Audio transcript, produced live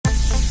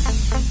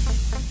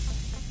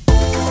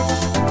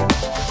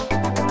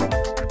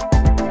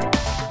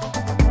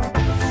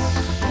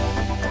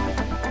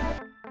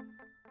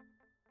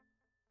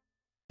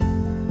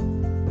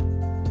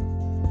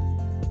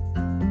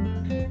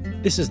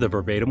This is the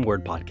Verbatim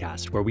Word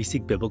Podcast, where we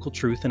seek biblical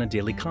truth in a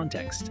daily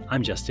context.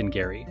 I'm Justin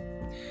Gary.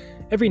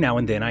 Every now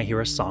and then I hear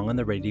a song on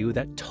the radio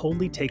that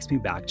totally takes me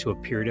back to a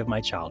period of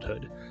my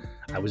childhood.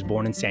 I was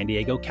born in San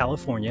Diego,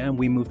 California, and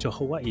we moved to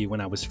Hawaii when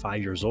I was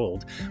 5 years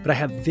old, but I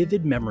have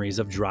vivid memories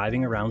of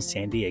driving around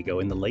San Diego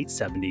in the late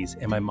 70s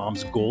in my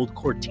mom's gold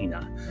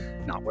Cortina,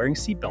 not wearing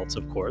seatbelts,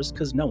 of course,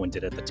 because no one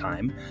did at the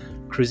time,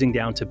 cruising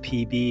down to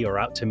PB or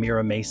out to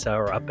Mira Mesa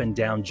or up and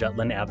down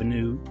Jutland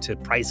Avenue to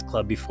Price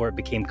Club before it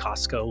became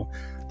Costco,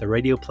 the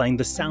radio playing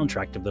the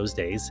soundtrack of those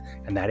days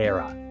and that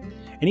era.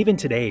 And even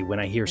today, when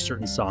I hear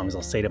certain songs,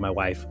 I'll say to my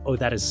wife, "Oh,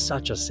 that is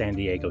such a San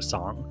Diego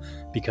song,"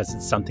 because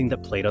it's something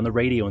that played on the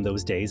radio in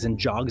those days and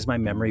jogs my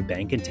memory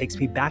bank and takes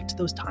me back to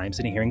those times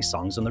and hearing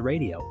songs on the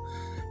radio.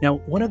 Now,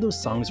 one of those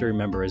songs I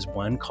remember is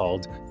one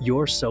called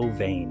 "You're So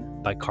Vain"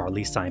 by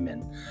Carly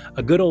Simon,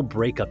 a good old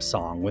breakup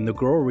song when the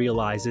girl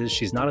realizes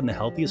she's not in the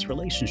healthiest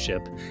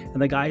relationship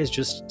and the guy is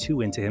just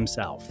too into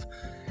himself.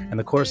 And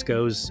the chorus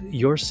goes,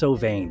 "You're so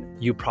vain,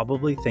 you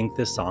probably think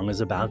this song is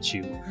about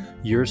you.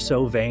 You're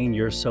so vain,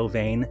 you're so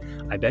vain.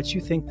 I bet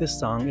you think this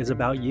song is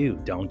about you,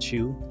 don't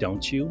you,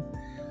 don't you?"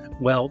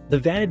 Well, the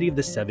vanity of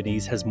the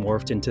 70s has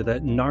morphed into the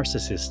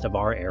narcissist of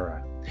our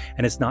era.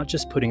 And it's not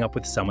just putting up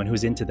with someone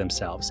who's into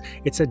themselves.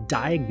 It's a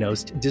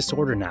diagnosed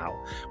disorder now,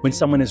 when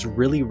someone is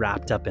really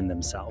wrapped up in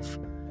themselves.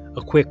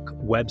 A quick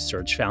web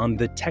search found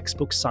the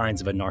textbook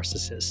signs of a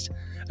narcissist.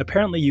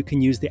 Apparently, you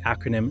can use the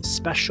acronym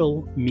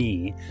Special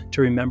Me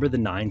to remember the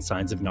 9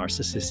 signs of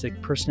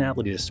narcissistic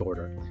personality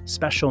disorder.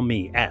 Special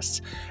Me,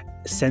 S,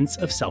 sense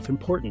of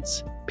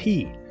self-importance.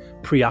 P,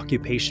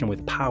 preoccupation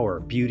with power,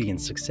 beauty, and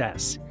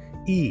success.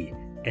 E,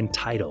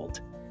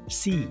 entitled.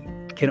 C,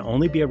 can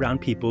only be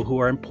around people who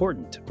are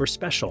important or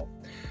special.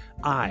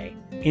 I,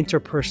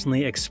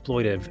 interpersonally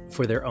exploitive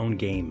for their own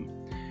game.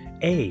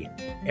 A,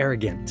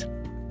 arrogant.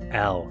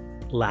 L,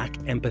 lack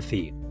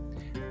empathy.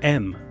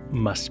 M,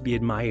 must be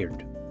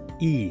admired.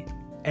 E,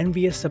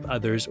 envious of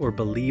others or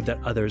believe that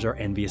others are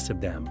envious of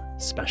them.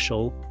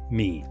 Special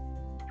Me.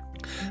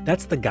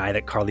 That's the guy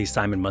that Carly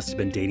Simon must have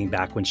been dating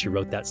back when she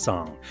wrote that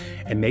song,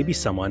 and maybe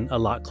someone a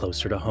lot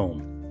closer to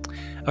home.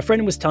 A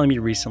friend was telling me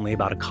recently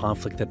about a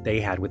conflict that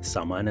they had with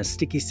someone, a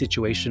sticky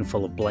situation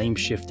full of blame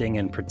shifting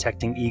and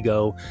protecting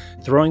ego,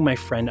 throwing my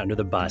friend under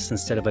the bus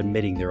instead of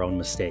admitting their own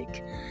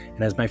mistake.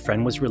 And as my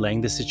friend was relaying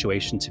the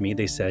situation to me,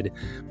 they said,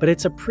 "But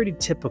it's a pretty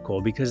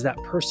typical because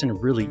that person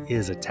really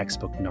is a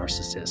textbook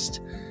narcissist,"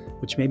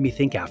 which made me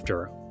think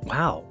after,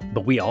 wow,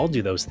 but we all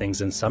do those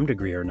things in some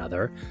degree or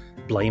another.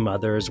 Blame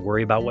others,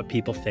 worry about what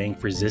people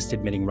think, resist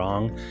admitting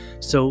wrong.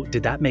 So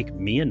did that make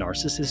me a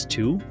narcissist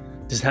too?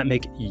 Does that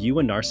make you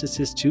a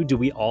narcissist too? Do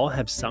we all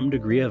have some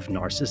degree of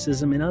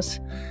narcissism in us?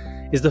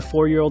 Is the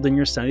 4-year-old in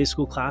your Sunday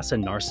school class a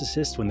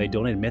narcissist when they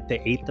don't admit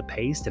they ate the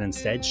paste and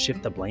instead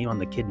shift the blame on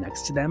the kid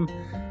next to them?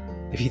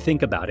 If you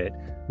think about it,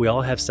 we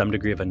all have some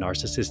degree of a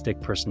narcissistic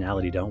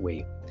personality, don't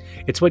we?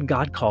 It's what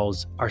God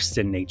calls our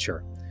sin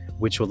nature,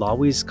 which will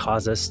always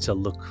cause us to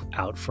look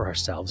out for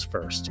ourselves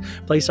first,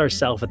 place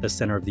ourselves at the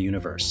center of the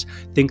universe,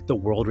 think the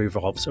world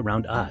revolves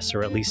around us,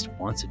 or at least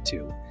wants it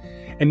to.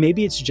 And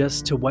maybe it's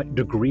just to what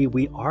degree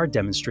we are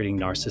demonstrating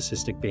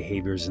narcissistic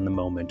behaviors in the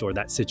moment or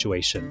that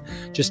situation,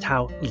 just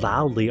how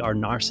loudly our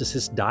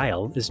narcissist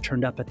dial is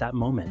turned up at that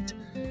moment.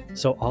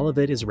 So all of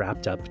it is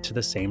wrapped up to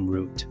the same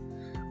root.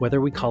 Whether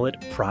we call it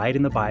pride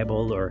in the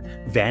Bible or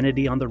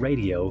vanity on the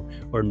radio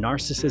or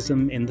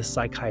narcissism in the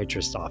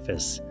psychiatrist's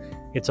office,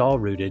 it's all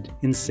rooted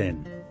in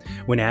sin.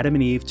 When Adam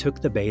and Eve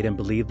took the bait and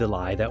believed the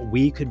lie that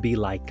we could be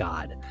like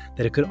God,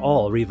 that it could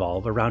all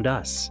revolve around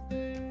us.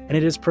 And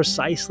it is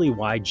precisely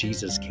why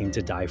Jesus came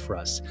to die for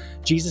us.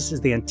 Jesus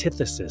is the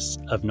antithesis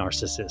of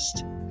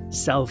narcissist,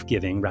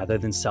 self-giving rather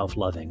than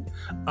self-loving,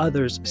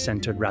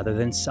 others-centered rather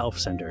than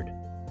self-centered.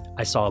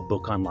 I saw a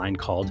book online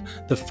called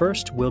 "The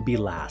First Will Be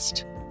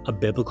Last: A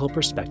Biblical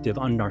Perspective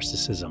on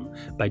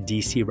Narcissism" by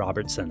D.C.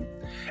 Robertson.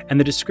 And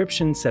the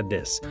description said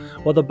this: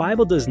 while the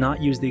Bible does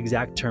not use the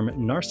exact term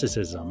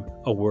narcissism,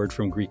 a word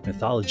from Greek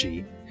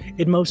mythology,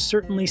 it most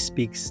certainly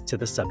speaks to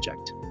the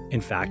subject. In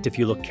fact, if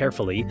you look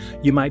carefully,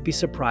 you might be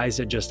surprised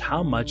at just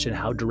how much and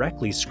how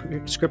directly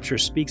Scripture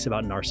speaks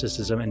about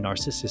narcissism and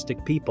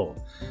narcissistic people.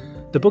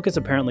 The book is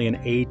apparently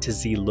an A to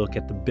Z look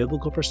at the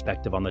biblical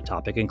perspective on the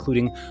topic,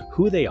 including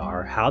who they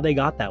are, how they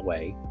got that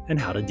way, and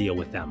how to deal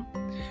with them.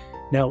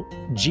 Now,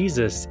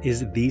 Jesus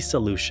is the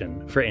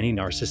solution for any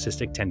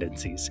narcissistic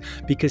tendencies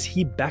because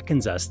he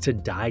beckons us to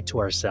die to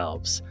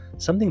ourselves,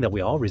 something that we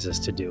all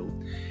resist to do.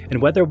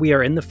 And whether we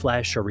are in the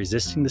flesh or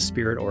resisting the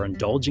spirit or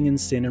indulging in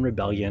sin and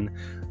rebellion,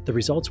 the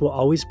results will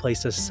always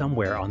place us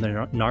somewhere on the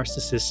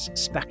narcissist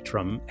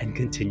spectrum and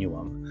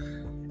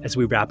continuum. As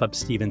we wrap up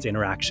Stephen's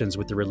interactions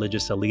with the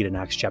religious elite in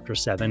Acts chapter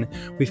 7,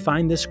 we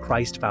find this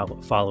Christ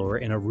follower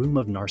in a room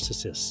of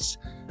narcissists,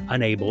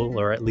 unable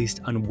or at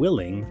least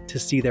unwilling to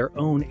see their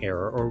own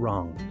error or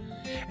wrong.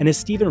 And as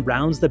Stephen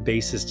rounds the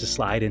bases to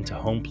slide into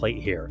home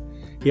plate here,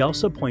 he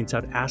also points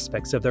out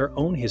aspects of their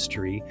own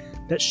history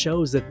that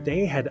shows that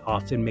they had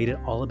often made it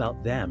all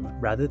about them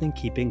rather than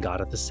keeping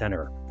God at the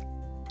center.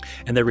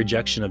 And their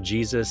rejection of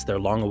Jesus, their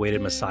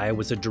long-awaited Messiah,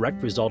 was a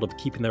direct result of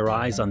keeping their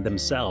eyes on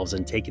themselves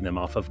and taking them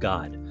off of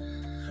God.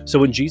 So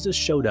when Jesus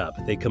showed up,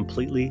 they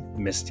completely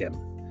missed him.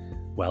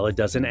 Well, it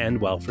doesn't end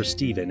well for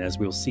Stephen, as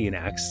we'll see in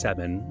Acts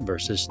 7,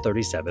 verses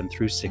 37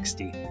 through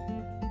 60.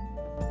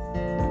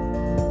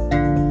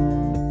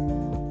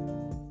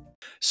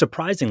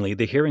 Surprisingly,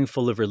 the hearing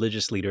full of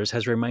religious leaders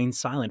has remained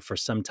silent for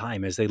some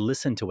time as they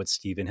listen to what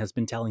Stephen has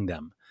been telling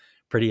them.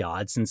 Pretty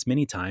odd, since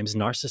many times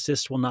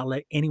narcissists will not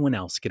let anyone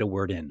else get a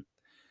word in.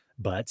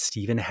 But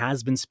Stephen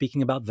has been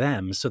speaking about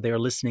them, so they are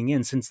listening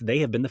in since they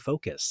have been the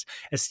focus,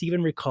 as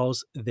Stephen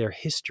recalls their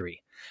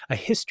history, a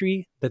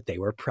history that they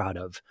were proud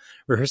of,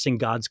 rehearsing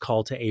God's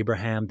call to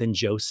Abraham, then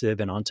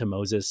Joseph, and on to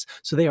Moses,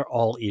 so they are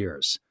all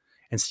ears.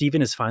 And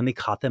Stephen has finally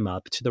caught them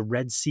up to the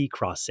Red Sea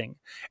crossing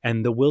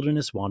and the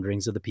wilderness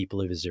wanderings of the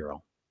people of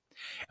Israel.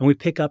 And we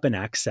pick up in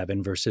Acts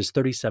 7, verses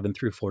 37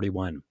 through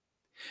 41.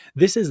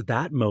 This is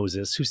that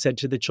Moses who said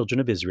to the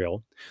children of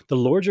Israel, "The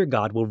Lord your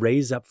God will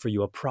raise up for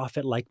you a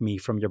prophet like me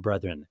from your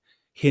brethren.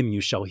 Him you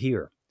shall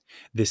hear.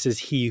 This is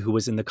he who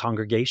was in the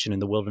congregation in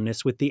the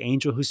wilderness with the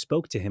angel who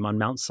spoke to him on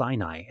Mount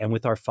Sinai and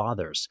with our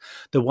fathers,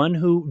 the one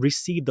who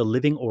received the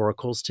living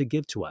oracles to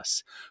give to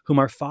us, whom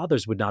our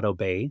fathers would not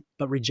obey,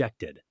 but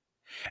rejected.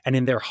 And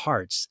in their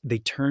hearts they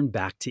turned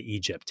back to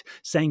Egypt,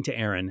 saying to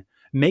Aaron,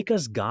 'Make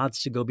us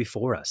gods to go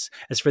before us.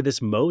 As for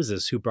this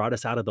Moses who brought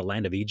us out of the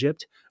land of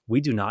Egypt, we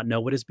do not know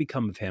what has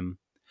become of him.'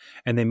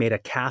 And they made a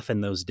calf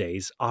in those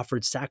days,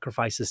 offered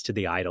sacrifices to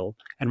the idol,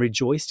 and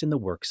rejoiced in the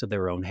works of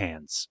their own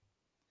hands."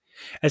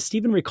 As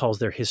Stephen recalls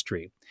their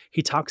history,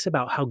 he talks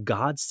about how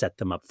God set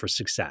them up for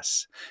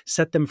success,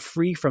 set them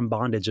free from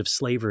bondage of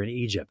slavery in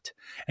Egypt.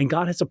 And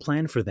God has a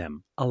plan for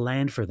them, a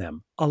land for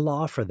them, a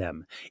law for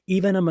them,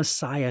 even a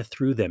Messiah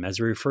through them, as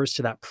he refers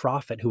to that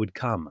prophet who would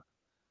come.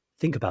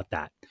 Think about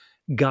that.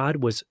 God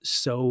was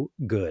so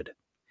good.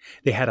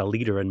 They had a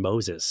leader in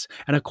Moses,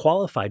 and a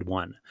qualified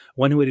one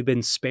who had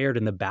been spared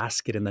in the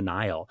basket in the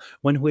Nile,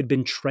 one who had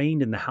been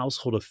trained in the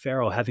household of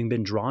Pharaoh, having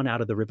been drawn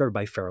out of the river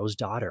by Pharaoh's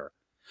daughter,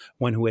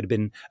 one who had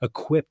been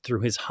equipped through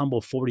his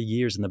humble 40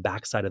 years in the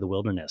backside of the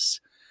wilderness,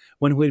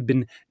 one who had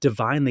been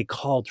divinely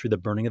called through the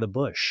burning of the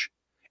bush,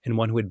 and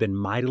one who had been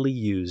mightily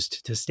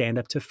used to stand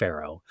up to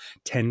Pharaoh,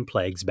 10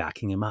 plagues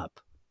backing him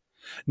up.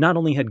 Not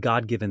only had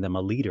God given them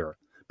a leader,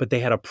 but they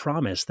had a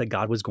promise that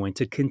God was going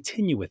to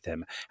continue with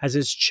them as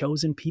his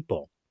chosen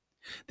people.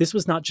 This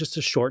was not just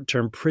a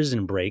short-term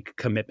prison break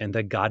commitment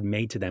that God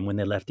made to them when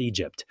they left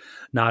Egypt.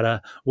 Not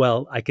a,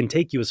 "Well, I can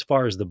take you as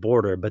far as the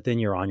border, but then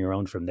you're on your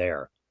own from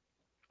there."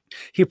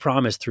 He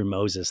promised through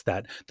Moses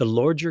that the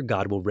Lord your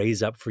God will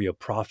raise up for you a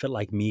prophet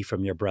like me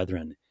from your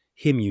brethren.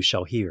 Him you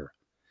shall hear.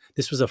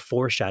 This was a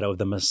foreshadow of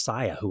the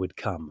Messiah who would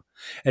come,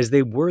 as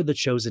they were the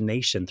chosen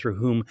nation through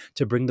whom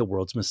to bring the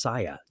world's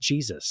Messiah,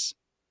 Jesus.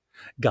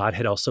 God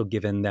had also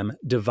given them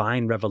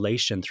divine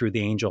revelation through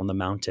the angel on the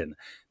mountain,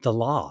 the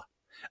law,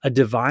 a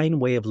divine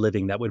way of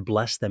living that would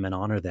bless them and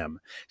honor them,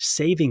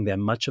 saving them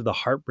much of the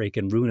heartbreak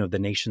and ruin of the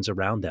nations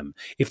around them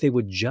if they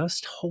would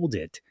just hold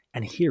it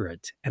and hear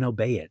it and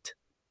obey it.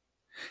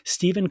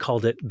 Stephen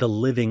called it the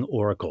living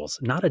oracles,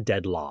 not a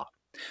dead law.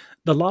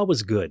 The law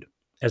was good,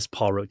 as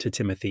Paul wrote to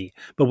Timothy,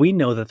 but we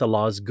know that the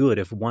law is good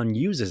if one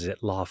uses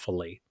it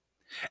lawfully.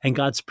 And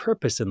God's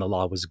purpose in the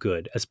law was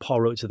good, as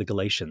Paul wrote to the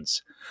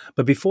Galatians.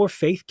 But before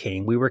faith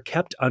came, we were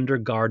kept under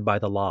guard by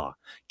the law,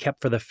 kept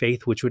for the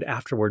faith which would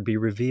afterward be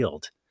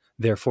revealed.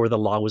 Therefore the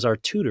law was our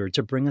tutor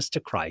to bring us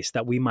to Christ,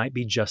 that we might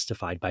be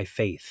justified by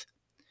faith.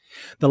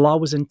 The law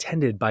was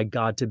intended by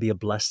God to be a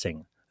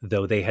blessing,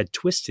 though they had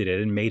twisted it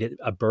and made it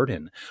a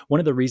burden. One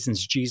of the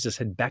reasons Jesus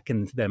had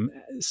beckoned them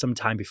some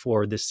time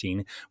before this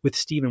scene with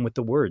Stephen with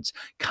the words,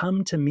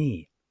 "Come to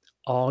me,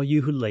 all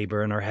you who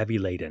labor and are heavy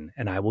laden,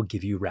 and I will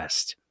give you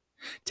rest.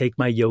 Take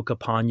my yoke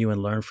upon you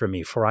and learn from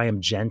me, for I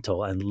am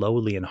gentle and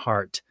lowly in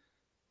heart,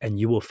 and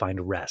you will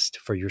find rest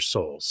for your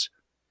souls.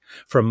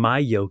 For my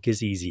yoke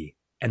is easy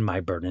and my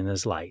burden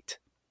is light."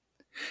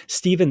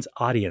 Stephen's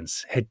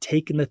audience had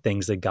taken the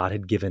things that God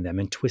had given them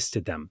and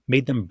twisted them,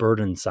 made them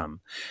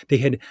burdensome. They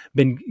had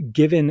been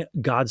given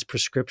God's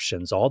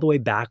prescriptions all the way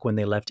back when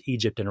they left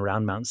Egypt and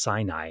around Mount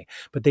Sinai,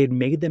 but they had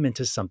made them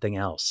into something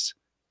else.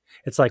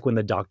 It's like when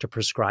the doctor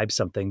prescribes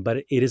something, but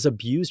it is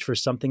abused for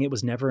something it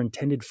was never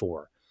intended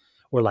for.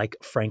 Or like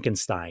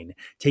Frankenstein,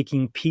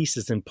 taking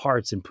pieces and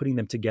parts and putting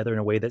them together in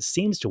a way that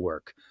seems to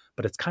work,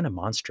 but it's kind of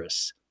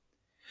monstrous.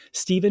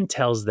 Stephen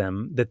tells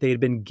them that they had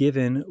been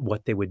given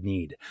what they would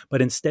need,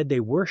 but instead they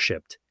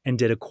worshipped and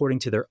did according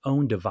to their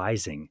own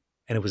devising,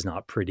 and it was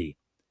not pretty.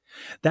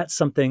 That's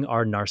something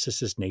our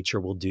narcissist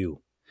nature will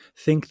do.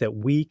 Think that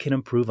we can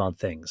improve on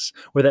things,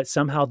 or that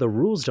somehow the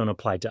rules don't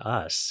apply to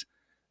us.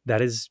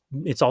 That is,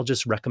 it's all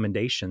just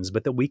recommendations,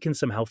 but that we can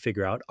somehow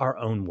figure out our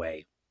own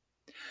way.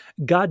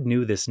 God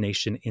knew this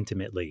nation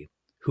intimately,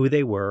 who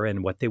they were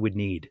and what they would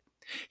need.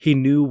 He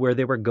knew where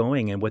they were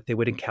going and what they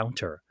would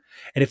encounter.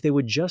 And if they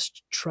would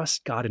just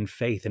trust God in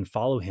faith and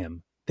follow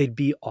him, they'd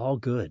be all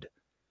good.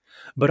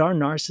 But our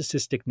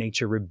narcissistic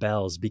nature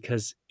rebels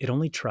because it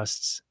only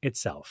trusts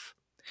itself.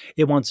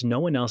 It wants no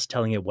one else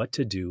telling it what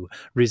to do,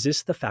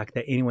 resists the fact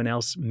that anyone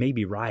else may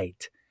be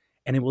right,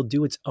 and it will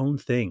do its own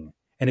thing.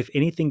 And if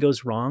anything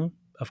goes wrong,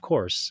 of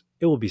course,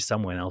 it will be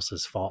someone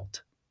else's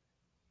fault.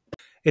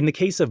 In the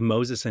case of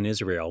Moses and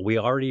Israel, we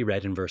already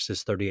read in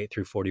verses 38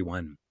 through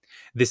 41.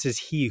 This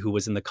is he who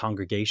was in the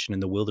congregation in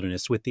the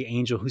wilderness with the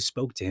angel who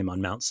spoke to him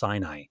on Mount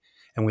Sinai,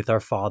 and with our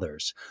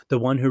fathers, the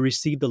one who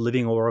received the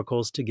living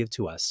oracles to give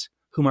to us,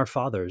 whom our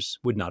fathers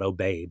would not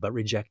obey, but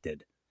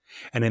rejected.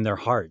 And in their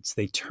hearts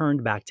they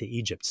turned back to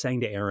Egypt,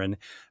 saying to Aaron,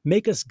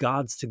 "Make us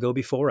gods to go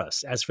before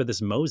us. As for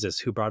this Moses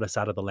who brought us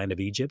out of the land of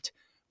Egypt,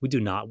 we do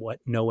not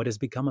know what has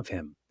become of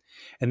him."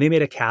 And they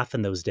made a calf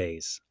in those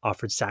days,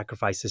 offered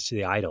sacrifices to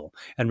the idol,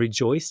 and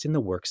rejoiced in the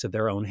works of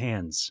their own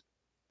hands.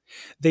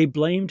 They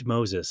blamed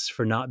Moses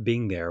for not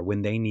being there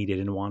when they needed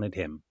and wanted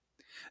him,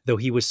 though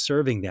he was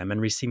serving them and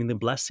receiving the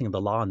blessing of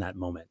the law in that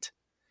moment.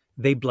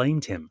 They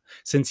blamed him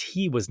since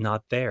he was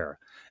not there.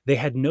 They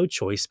had no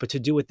choice but to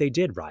do what they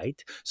did,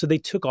 right? So they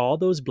took all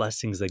those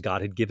blessings that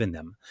God had given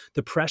them,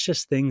 the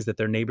precious things that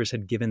their neighbors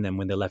had given them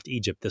when they left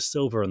Egypt, the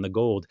silver and the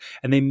gold,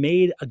 and they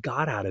made a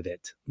god out of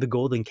it, the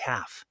golden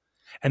calf.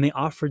 And they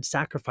offered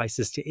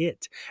sacrifices to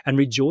it and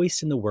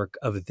rejoiced in the work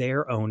of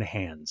their own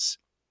hands.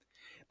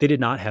 They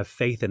did not have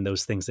faith in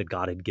those things that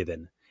God had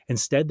given.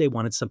 Instead, they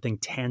wanted something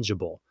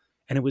tangible,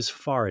 and it was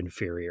far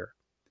inferior.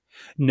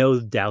 No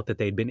doubt that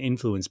they'd been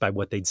influenced by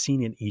what they'd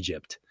seen in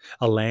Egypt,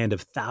 a land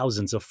of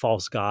thousands of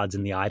false gods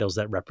and the idols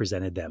that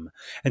represented them.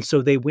 And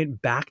so they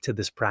went back to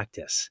this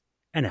practice,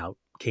 and out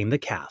came the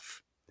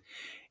calf.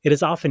 It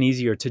is often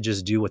easier to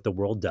just do what the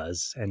world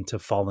does and to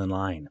fall in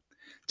line,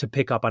 to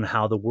pick up on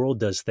how the world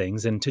does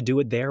things and to do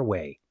it their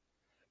way.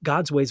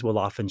 God's ways will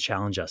often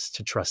challenge us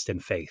to trust in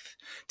faith,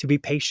 to be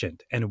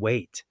patient and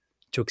wait,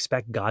 to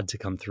expect God to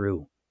come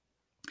through.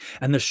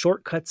 And the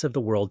shortcuts of the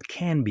world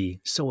can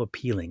be so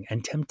appealing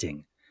and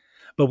tempting,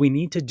 but we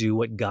need to do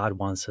what God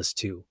wants us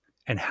to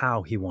and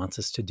how he wants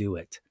us to do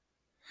it.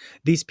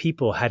 These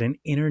people had an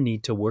inner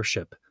need to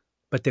worship,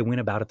 but they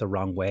went about it the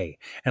wrong way.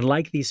 And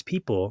like these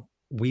people,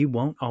 we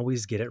won't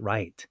always get it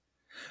right.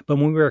 But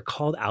when we are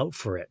called out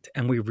for it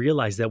and we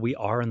realize that we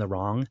are in the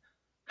wrong,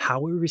 how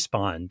we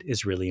respond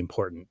is really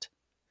important.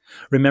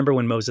 Remember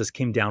when Moses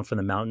came down from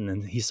the mountain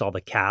and he saw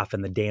the calf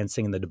and the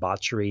dancing and the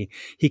debauchery,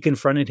 he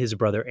confronted his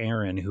brother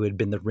Aaron, who had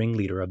been the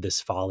ringleader of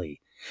this folly.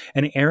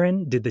 And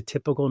Aaron did the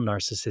typical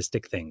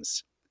narcissistic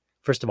things.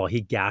 First of all, he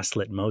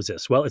gaslit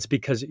Moses. Well, it's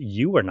because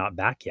you are not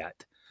back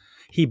yet.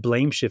 He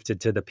blame shifted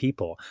to the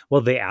people.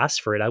 Well, they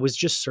asked for it. I was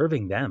just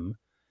serving them.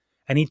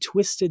 And he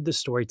twisted the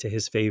story to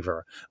his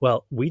favor.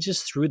 Well, we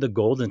just threw the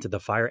gold into the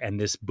fire and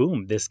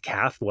this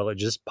calf, well, it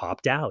just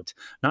popped out.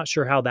 Not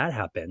sure how that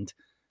happened.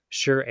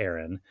 Sure,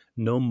 Aaron,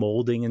 no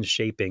molding and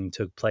shaping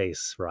took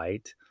place,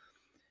 right?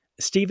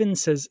 Stephen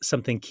says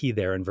something key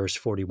there in verse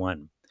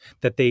 41,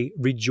 that they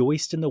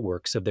rejoiced in the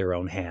works of their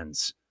own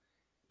hands.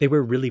 They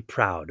were really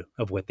proud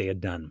of what they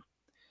had done.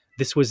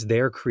 This was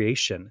their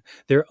creation,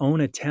 their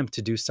own attempt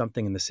to do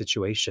something in the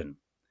situation.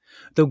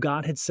 Though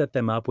God had set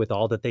them up with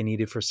all that they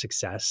needed for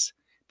success,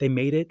 they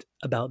made it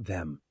about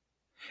them.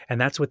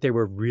 And that's what they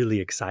were really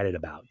excited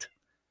about.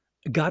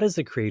 God is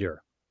the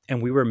creator,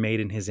 and we were made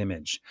in his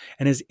image.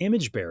 And as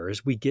image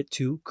bearers, we get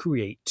to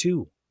create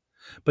too.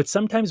 But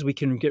sometimes we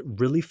can get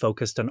really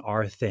focused on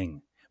our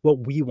thing,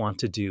 what we want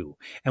to do.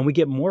 And we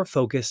get more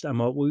focused on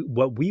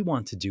what we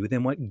want to do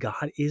than what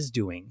God is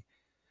doing.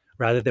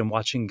 Rather than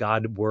watching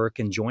God work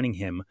and joining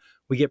him,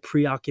 we get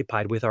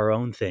preoccupied with our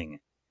own thing.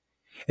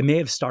 It may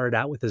have started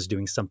out with us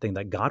doing something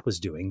that God was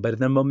doing, but in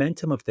the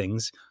momentum of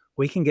things,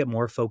 we can get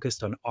more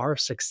focused on our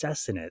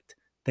success in it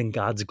than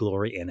God's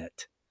glory in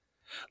it.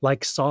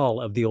 Like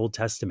Saul of the Old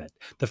Testament,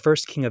 the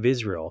first king of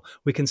Israel,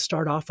 we can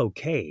start off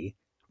okay,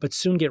 but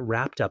soon get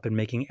wrapped up in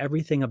making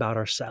everything about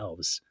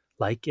ourselves,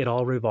 like it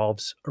all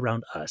revolves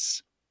around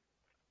us.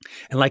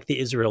 And like the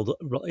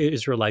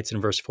Israelites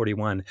in verse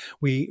 41,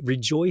 we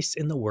rejoice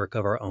in the work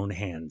of our own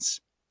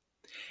hands.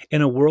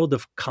 In a world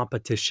of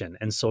competition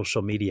and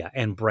social media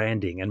and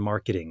branding and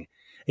marketing,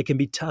 it can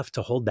be tough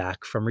to hold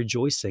back from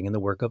rejoicing in the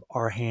work of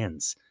our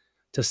hands,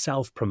 to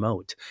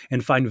self-promote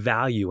and find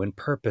value and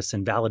purpose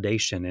and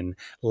validation in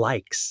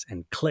likes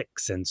and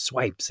clicks and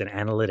swipes and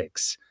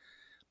analytics.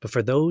 But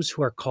for those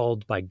who are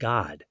called by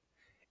God,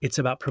 it's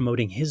about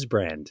promoting his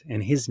brand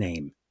and his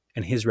name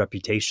and his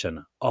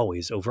reputation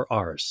always over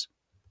ours.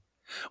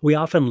 We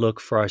often look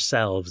for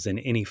ourselves in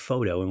any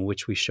photo in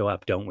which we show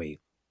up, don't we?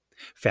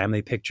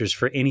 Family pictures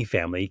for any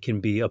family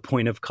can be a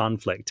point of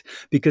conflict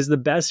because the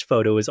best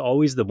photo is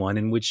always the one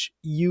in which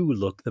you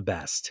look the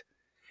best.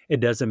 It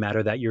doesn't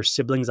matter that your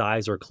siblings'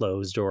 eyes are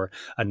closed or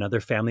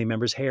another family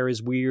member's hair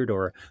is weird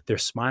or their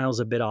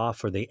smile's a bit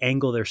off or the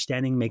angle they're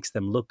standing makes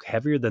them look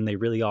heavier than they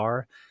really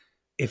are.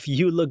 If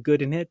you look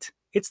good in it,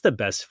 it's the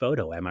best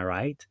photo, am I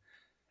right?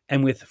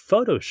 And with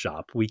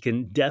Photoshop, we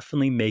can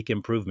definitely make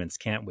improvements,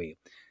 can't we?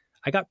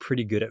 I got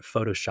pretty good at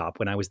Photoshop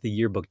when I was the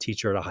yearbook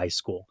teacher at a high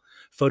school,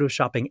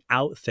 photoshopping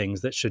out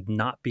things that should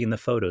not be in the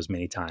photos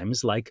many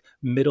times, like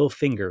middle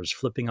fingers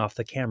flipping off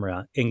the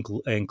camera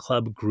in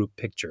club group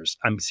pictures.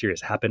 I'm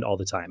serious, happened all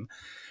the time.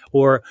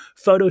 Or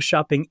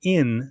photoshopping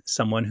in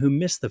someone who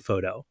missed the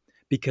photo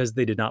because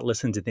they did not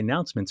listen to the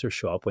announcements or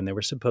show up when they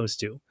were supposed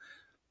to.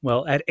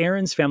 Well, at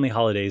Aaron's family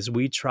holidays,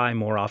 we try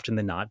more often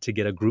than not to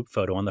get a group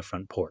photo on the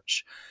front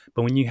porch.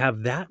 But when you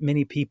have that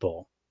many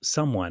people,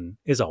 someone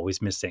is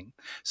always missing.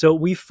 So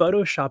we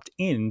photoshopped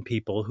in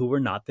people who were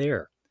not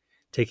there,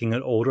 taking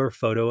an older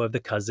photo of the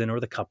cousin or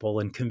the couple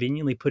and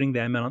conveniently putting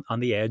them on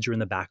the edge or in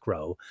the back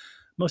row.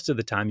 Most of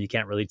the time, you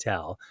can't really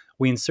tell.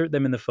 We insert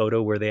them in the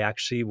photo where they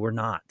actually were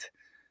not.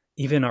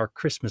 Even our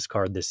Christmas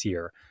card this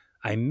year,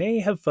 I may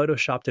have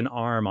photoshopped an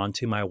arm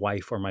onto my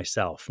wife or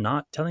myself,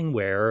 not telling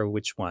where or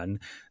which one.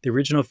 The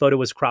original photo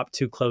was cropped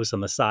too close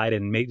on the side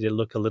and made it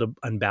look a little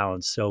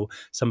unbalanced, so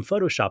some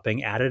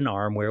photoshopping added an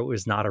arm where it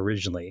was not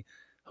originally,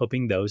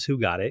 hoping those who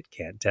got it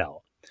can't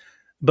tell.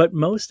 But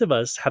most of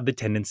us have the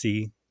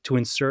tendency to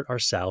insert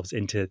ourselves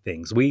into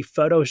things. We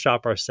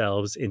photoshop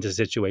ourselves into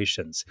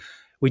situations.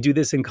 We do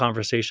this in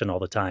conversation all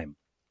the time.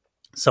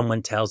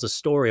 Someone tells a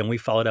story and we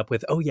follow it up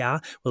with, oh, yeah,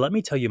 well, let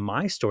me tell you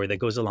my story that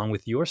goes along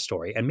with your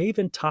story and may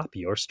even top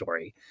your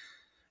story.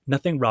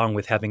 Nothing wrong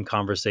with having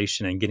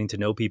conversation and getting to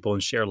know people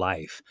and share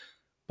life.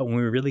 But when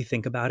we really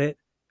think about it,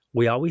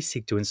 we always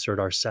seek to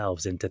insert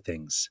ourselves into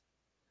things.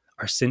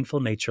 Our sinful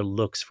nature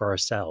looks for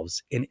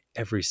ourselves in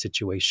every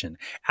situation,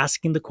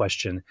 asking the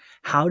question,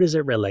 how does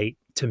it relate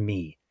to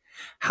me?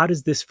 How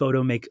does this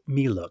photo make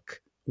me look?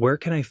 Where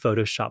can I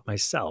Photoshop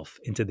myself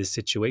into this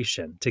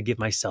situation to give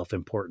myself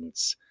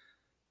importance?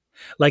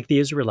 Like the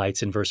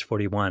Israelites in verse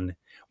 41,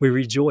 we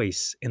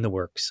rejoice in the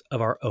works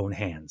of our own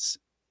hands.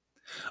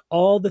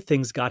 All the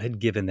things God had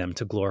given them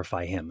to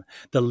glorify Him,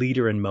 the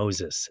leader in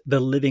Moses, the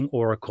living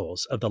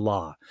oracles of the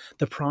law,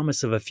 the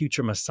promise of a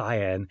future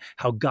Messiah, and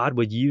how God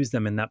would use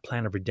them in that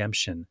plan of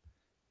redemption.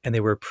 And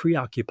they were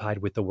preoccupied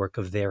with the work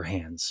of their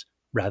hands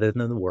rather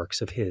than the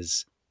works of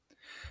His.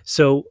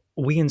 So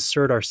we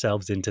insert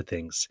ourselves into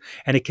things,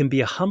 and it can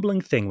be a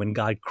humbling thing when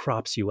God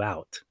crops you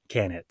out,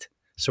 can it?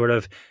 Sort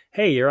of,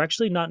 hey, you're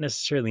actually not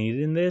necessarily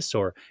needed in this,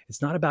 or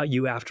it's not about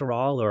you after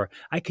all, or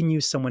I can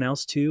use someone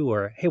else too,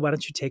 or hey, why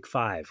don't you take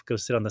 5, go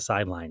sit on the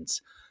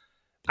sidelines.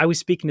 I was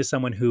speaking to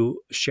someone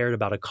who shared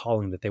about a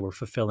calling that they were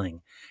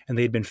fulfilling, and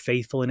they had been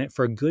faithful in it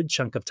for a good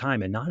chunk of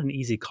time and not an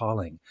easy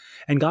calling.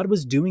 And God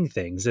was doing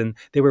things, and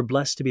they were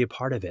blessed to be a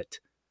part of it.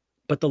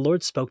 But the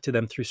Lord spoke to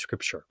them through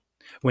Scripture.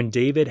 When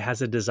David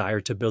has a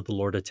desire to build the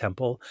Lord a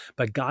temple,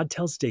 but God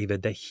tells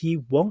David that he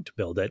won't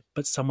build it,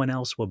 but someone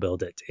else will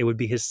build it. It would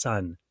be his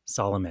son,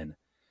 Solomon.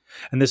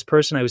 And this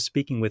person I was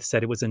speaking with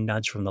said it was a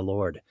nudge from the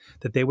Lord,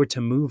 that they were to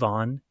move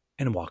on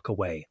and walk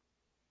away,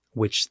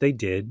 which they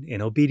did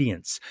in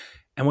obedience.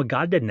 And what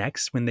God did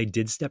next when they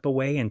did step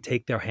away and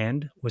take their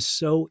hand was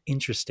so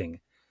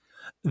interesting.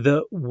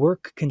 The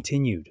work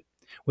continued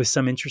with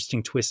some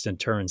interesting twists and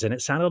turns, and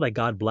it sounded like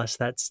God blessed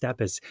that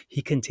step as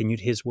he continued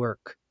his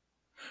work.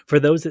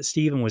 For those that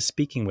Stephen was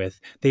speaking with,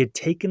 they had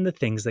taken the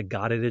things that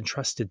God had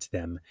entrusted to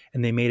them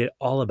and they made it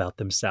all about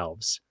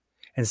themselves.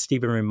 And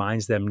Stephen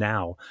reminds them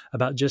now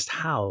about just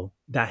how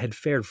that had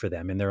fared for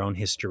them in their own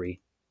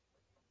history.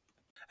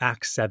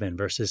 Acts 7,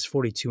 verses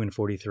 42 and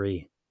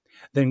 43.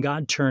 Then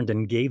God turned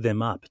and gave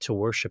them up to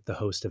worship the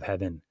host of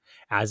heaven,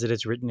 as it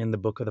is written in the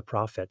book of the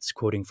prophets,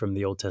 quoting from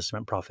the Old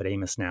Testament prophet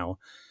Amos now.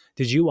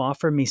 Did you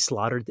offer me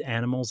slaughtered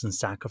animals and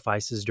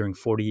sacrifices during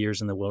 40 years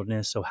in the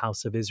wilderness, O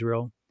house of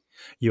Israel?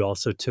 You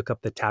also took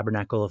up the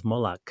tabernacle of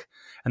Moloch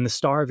and the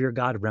star of your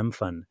god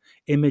Remphan,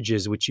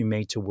 images which you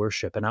made to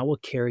worship, and I will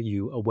carry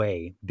you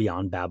away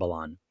beyond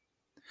Babylon.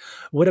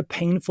 What a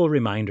painful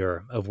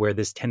reminder of where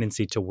this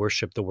tendency to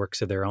worship the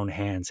works of their own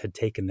hands had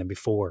taken them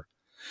before.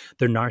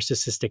 Their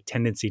narcissistic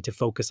tendency to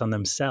focus on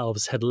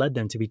themselves had led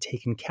them to be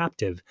taken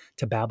captive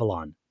to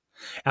Babylon.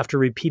 After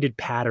repeated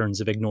patterns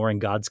of ignoring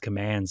God's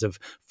commands, of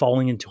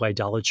falling into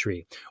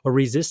idolatry, or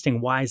resisting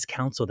wise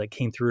counsel that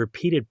came through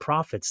repeated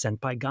prophets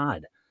sent by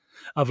God,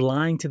 of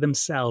lying to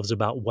themselves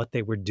about what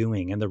they were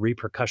doing and the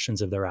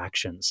repercussions of their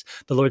actions,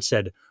 the Lord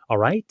said, all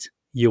right,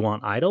 you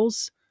want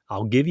idols?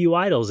 I'll give you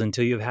idols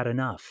until you've had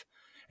enough,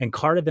 and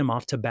carted them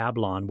off to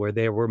Babylon, where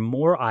there were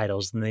more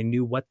idols than they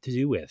knew what to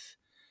do with.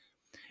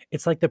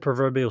 It's like the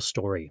proverbial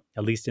story,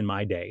 at least in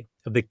my day,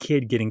 of the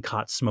kid getting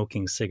caught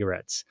smoking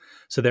cigarettes.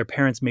 So their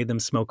parents made them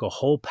smoke a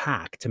whole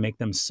pack to make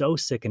them so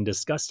sick and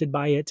disgusted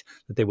by it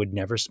that they would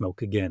never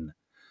smoke again.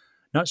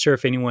 Not sure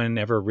if anyone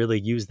ever really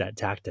used that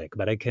tactic,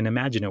 but I can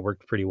imagine it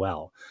worked pretty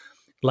well.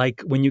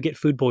 Like when you get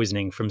food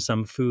poisoning from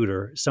some food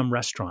or some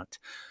restaurant,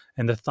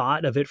 and the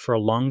thought of it for a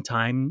long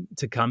time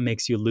to come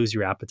makes you lose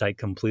your appetite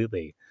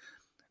completely.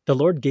 The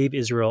Lord gave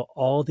Israel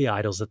all the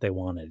idols that they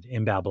wanted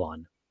in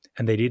Babylon,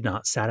 and they did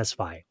not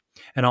satisfy.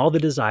 And all they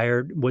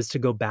desired was to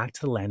go back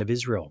to the land of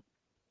Israel.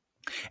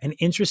 An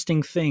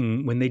interesting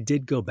thing when they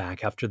did go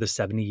back after the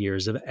 70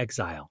 years of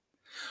exile.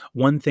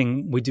 One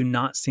thing we do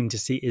not seem to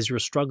see Israel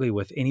struggling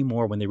with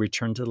anymore when they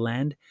return to the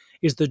land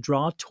is the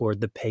draw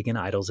toward the pagan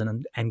idols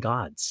and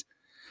gods.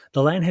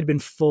 The land had been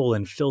full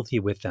and filthy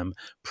with them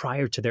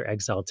prior to their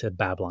exile to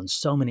Babylon,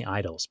 so many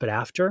idols. But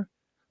after,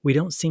 we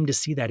don't seem to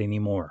see that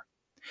anymore.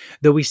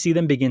 Though we see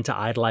them begin to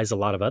idolize a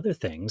lot of other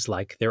things,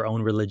 like their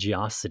own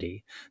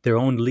religiosity, their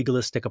own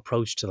legalistic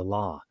approach to the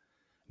law.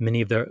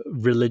 Many of the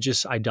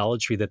religious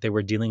idolatry that they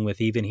were dealing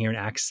with, even here in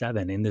Acts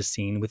 7, in the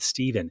scene with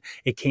Stephen,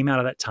 it came out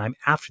of that time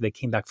after they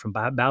came back from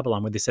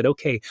Babylon, where they said,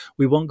 okay,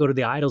 we won't go to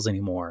the idols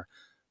anymore.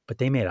 But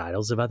they made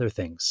idols of other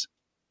things.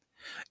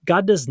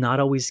 God does not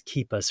always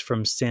keep us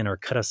from sin or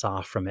cut us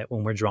off from it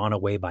when we're drawn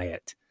away by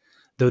it,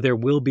 though there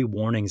will be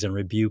warnings and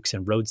rebukes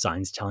and road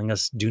signs telling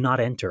us, do not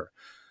enter.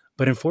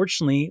 But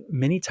unfortunately,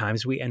 many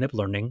times we end up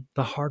learning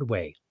the hard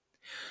way.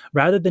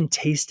 Rather than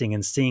tasting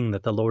and seeing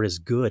that the Lord is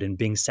good and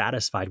being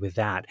satisfied with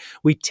that,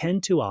 we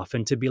tend too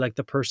often to be like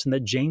the person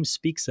that James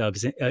speaks of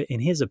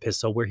in his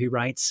epistle, where he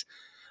writes,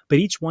 "But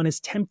each one is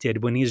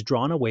tempted when he is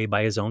drawn away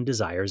by his own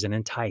desires and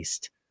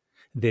enticed.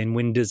 Then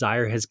when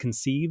desire has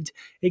conceived,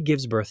 it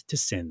gives birth to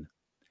sin.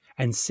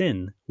 And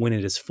sin, when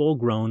it is full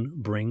grown,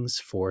 brings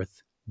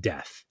forth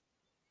death.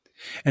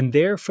 And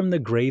there from the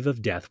grave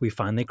of death we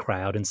finally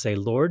cry out and say,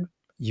 Lord,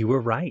 you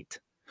were right.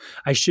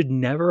 I should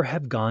never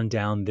have gone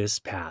down this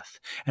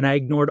path, and I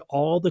ignored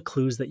all the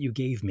clues that you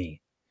gave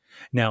me.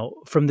 Now,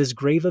 from this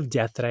grave of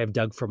death that I have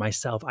dug for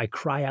myself, I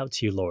cry out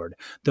to you, Lord,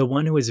 the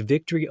one who has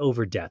victory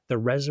over death, the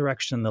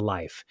resurrection and the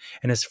life.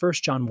 And as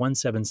 1 John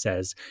 1:7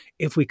 says,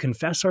 if we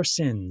confess our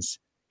sins,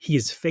 he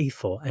is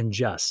faithful and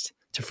just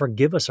to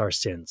forgive us our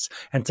sins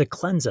and to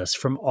cleanse us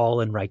from all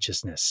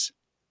unrighteousness.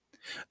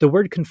 The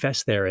word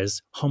confess there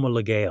is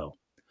homologeo.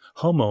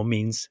 Homo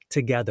means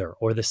together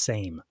or the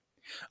same.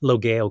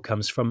 Logeo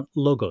comes from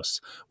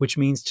logos, which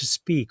means to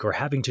speak or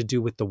having to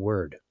do with the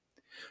word.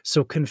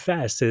 So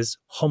confess is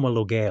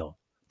homologeo,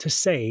 to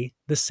say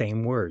the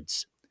same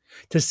words,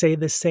 to say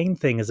the same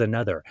thing as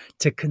another,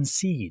 to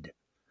concede.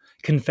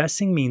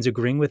 Confessing means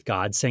agreeing with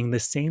God, saying the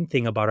same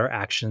thing about our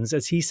actions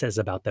as he says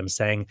about them,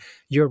 saying,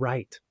 you're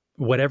right.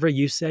 Whatever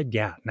you said,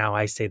 yeah, now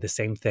I say the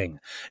same thing.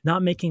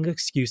 Not making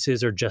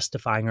excuses or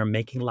justifying or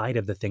making light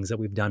of the things that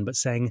we've done, but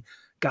saying,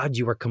 God,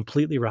 you are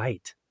completely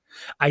right.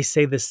 I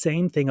say the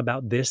same thing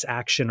about this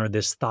action or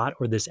this thought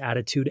or this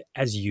attitude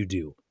as you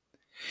do.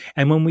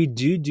 And when we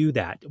do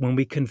that, when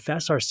we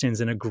confess our sins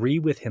and agree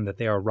with him that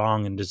they are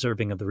wrong and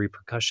deserving of the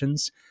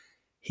repercussions,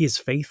 he is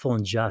faithful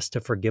and just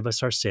to forgive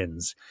us our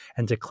sins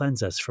and to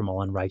cleanse us from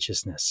all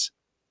unrighteousness.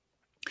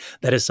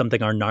 That is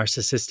something our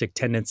narcissistic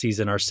tendencies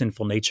and our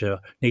sinful nature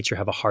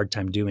have a hard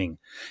time doing.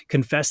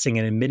 Confessing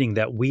and admitting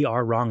that we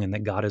are wrong and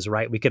that God is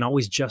right. We can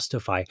always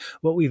justify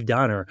what we've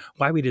done or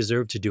why we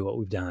deserve to do what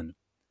we've done.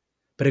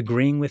 But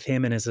agreeing with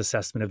him in his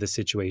assessment of the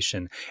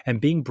situation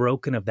and being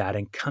broken of that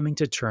and coming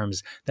to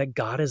terms that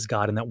God is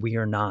God and that we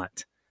are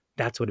not.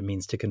 That's what it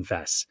means to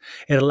confess.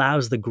 It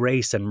allows the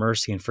grace and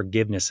mercy and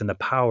forgiveness and the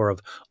power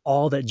of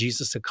all that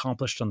Jesus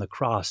accomplished on the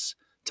cross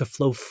to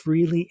flow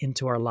freely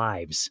into our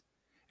lives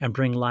and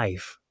bring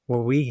life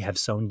where we have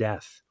sown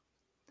death.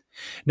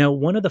 Now,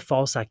 one of the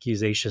false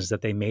accusations that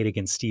they made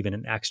against Stephen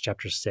in Acts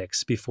chapter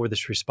 6 before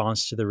this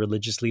response to the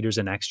religious leaders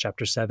in Acts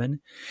chapter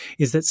 7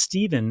 is that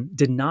Stephen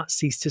did not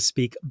cease to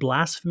speak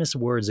blasphemous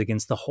words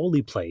against the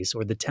holy place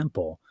or the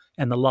temple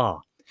and the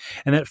law.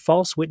 And that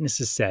false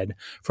witnesses said,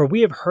 for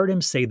we have heard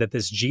him say that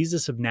this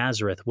Jesus of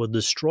Nazareth will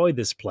destroy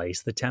this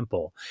place, the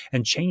temple,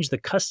 and change the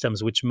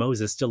customs which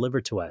Moses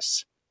delivered to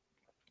us.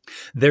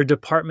 Their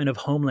Department of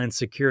Homeland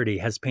Security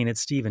has painted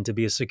Stephen to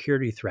be a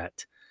security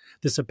threat,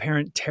 this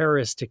apparent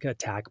terroristic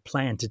attack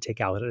planned to take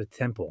out a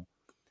temple.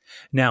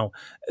 Now,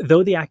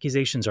 though the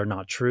accusations are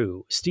not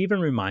true, Stephen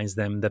reminds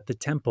them that the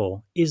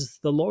temple is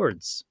the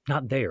Lord's,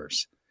 not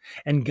theirs,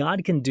 and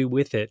God can do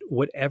with it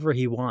whatever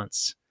he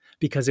wants,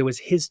 because it was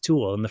his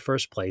tool in the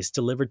first place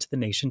delivered to the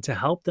nation to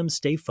help them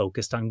stay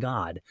focused on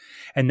God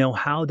and know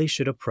how they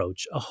should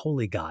approach a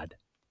holy God.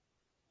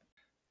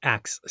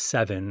 Acts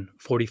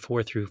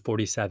 7:44 through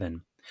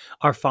 47.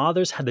 Our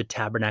fathers had the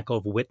tabernacle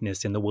of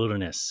witness in the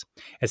wilderness,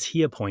 as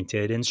he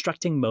appointed,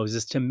 instructing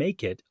Moses to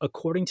make it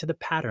according to the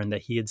pattern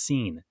that he had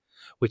seen,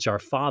 which our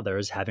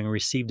fathers, having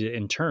received it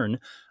in turn,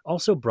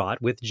 also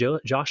brought with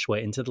Joshua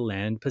into the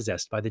land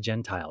possessed by the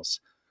Gentiles,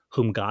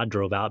 whom God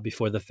drove out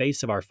before the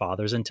face of our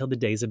fathers until the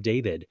days of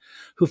David,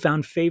 who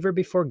found favor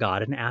before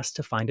God and asked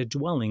to find a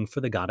dwelling for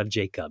the God of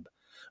Jacob.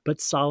 But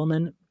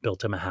Solomon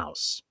built him a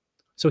house.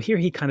 So here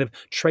he kind of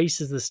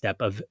traces the step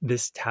of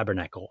this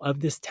tabernacle, of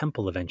this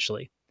temple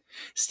eventually.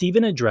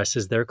 Stephen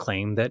addresses their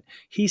claim that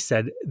he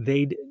said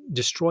they'd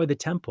destroy the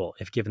temple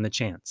if given the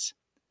chance.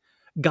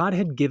 God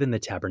had given the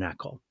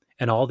tabernacle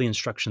and all the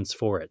instructions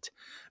for it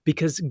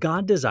because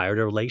God desired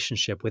a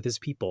relationship with his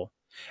people.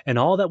 And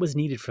all that was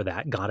needed for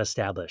that, God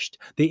established.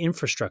 The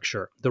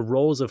infrastructure, the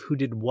roles of who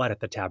did what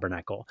at the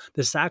tabernacle,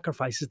 the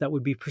sacrifices that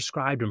would be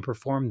prescribed and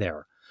performed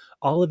there,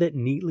 all of it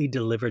neatly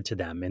delivered to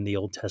them in the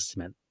Old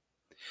Testament.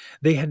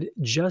 They had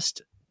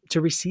just to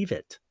receive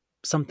it.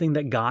 something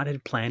that God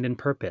had planned and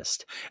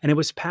purposed, and it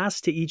was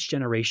passed to each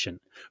generation,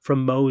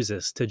 from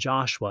Moses to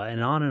Joshua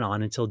and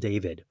on until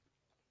David.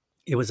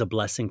 It was a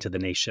blessing to the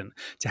nation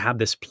to have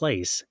this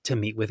place to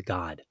meet with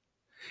God.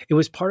 It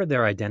was part of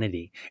their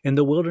identity. In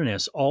the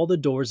wilderness, all the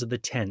doors of the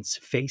tents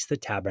faced the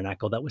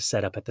tabernacle that was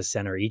set up at the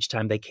center each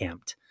time they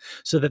camped,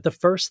 so that the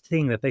first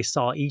thing that they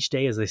saw each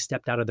day as they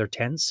stepped out of their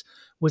tents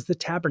was the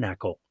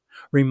tabernacle,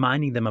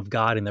 reminding them of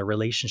God and their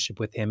relationship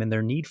with Him and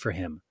their need for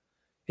Him.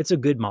 It's a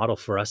good model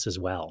for us as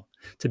well,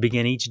 to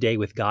begin each day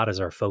with God as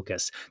our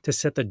focus, to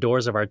set the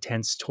doors of our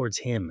tents towards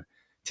Him,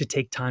 to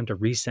take time to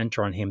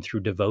recenter on Him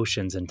through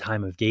devotions and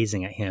time of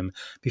gazing at Him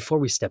before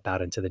we step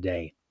out into the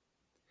day.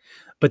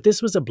 But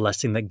this was a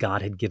blessing that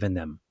God had given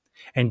them,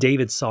 and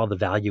David saw the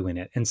value in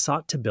it and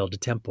sought to build a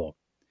temple.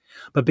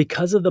 But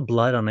because of the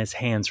blood on his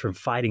hands from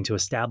fighting to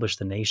establish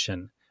the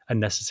nation, a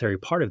necessary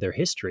part of their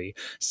history,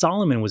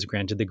 Solomon was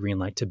granted the green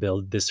light to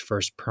build this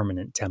first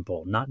permanent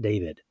temple, not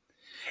David.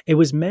 It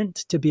was meant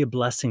to be a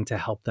blessing to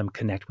help them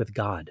connect with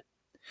God.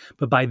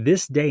 But by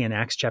this day in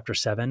Acts chapter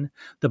 7,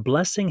 the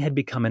blessing had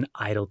become an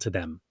idol to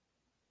them.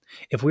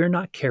 If we are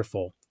not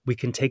careful, we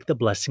can take the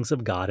blessings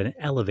of God and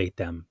elevate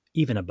them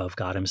even above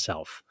God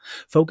Himself,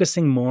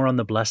 focusing more on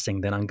the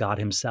blessing than on God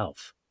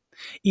Himself.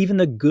 Even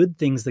the good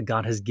things that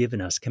God has given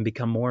us can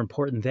become more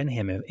important than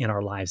Him in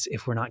our lives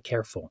if we're not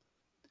careful.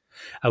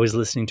 I was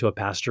listening to a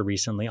pastor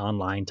recently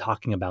online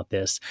talking about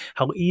this,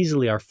 how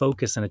easily our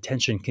focus and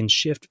attention can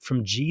shift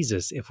from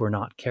Jesus if we're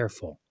not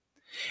careful.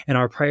 And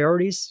our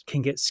priorities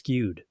can get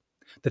skewed.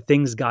 The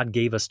things God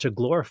gave us to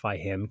glorify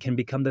Him can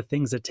become the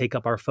things that take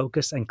up our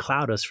focus and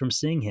cloud us from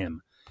seeing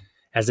Him.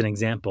 As an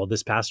example,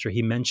 this pastor,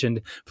 he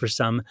mentioned for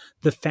some,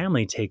 the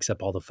family takes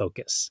up all the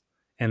focus.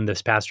 And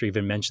this pastor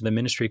even mentioned the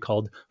ministry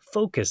called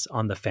Focus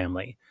on the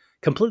Family.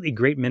 Completely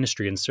great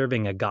ministry in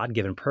serving a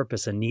God-given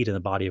purpose and need in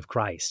the body of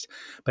Christ.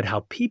 But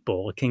how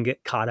people can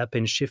get caught up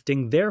in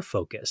shifting their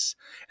focus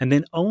and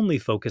then only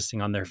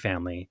focusing on their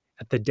family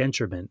at the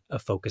detriment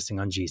of focusing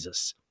on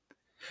Jesus.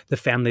 The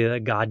family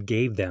that God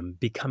gave them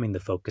becoming the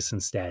focus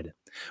instead,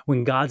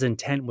 when God's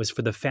intent was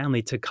for the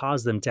family to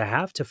cause them to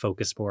have to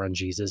focus more on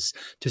Jesus,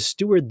 to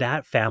steward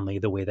that family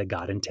the way that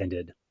God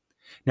intended.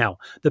 Now,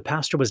 the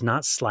pastor was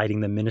not slighting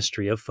the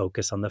ministry of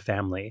Focus on the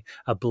Family,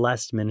 a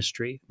blessed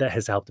ministry that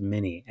has helped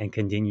many and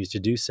continues to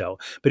do so,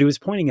 but he was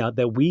pointing out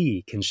that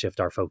we can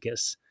shift our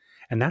focus,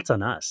 and that's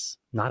on us,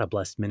 not a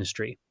blessed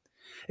ministry.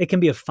 It can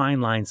be a fine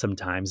line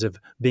sometimes of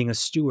being a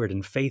steward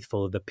and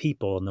faithful of the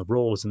people and the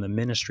roles and the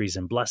ministries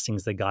and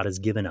blessings that God has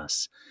given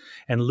us,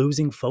 and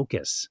losing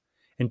focus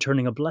and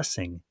turning a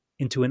blessing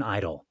into an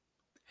idol.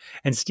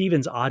 And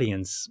Stephen's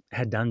audience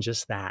had done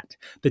just that.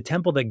 The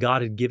temple that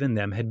God had given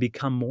them had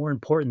become more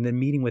important than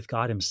meeting with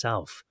God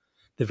Himself,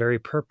 the very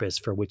purpose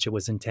for which it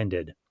was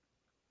intended.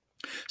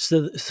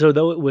 So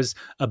though it was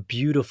a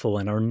beautiful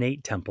and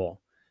ornate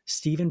temple,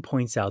 Stephen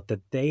points out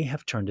that they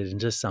have turned it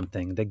into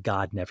something that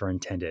God never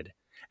intended.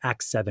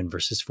 Acts 7,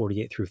 verses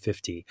 48 through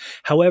 50.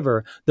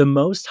 However, the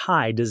Most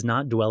High does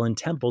not dwell in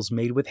temples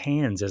made with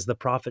hands, as the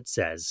prophet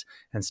says.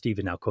 And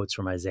Stephen now quotes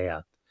from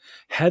Isaiah.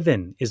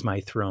 Heaven is my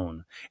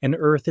throne, and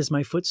earth is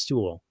my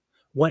footstool.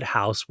 What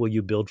house will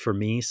you build for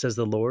me, says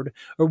the Lord?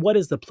 Or what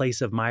is the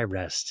place of my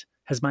rest?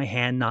 Has my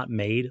hand not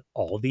made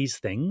all these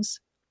things?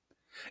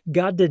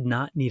 God did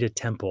not need a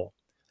temple,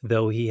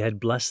 though He had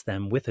blessed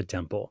them with a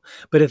temple.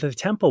 But if the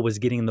temple was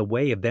getting in the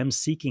way of them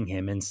seeking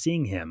Him and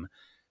seeing Him,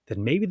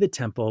 then maybe the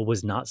temple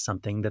was not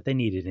something that they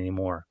needed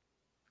anymore.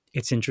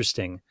 It's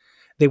interesting.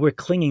 They were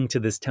clinging to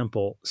this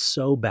temple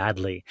so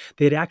badly.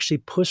 They had actually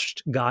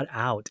pushed God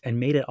out and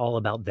made it all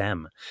about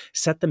them,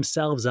 set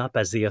themselves up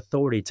as the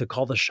authority to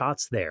call the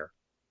shots there.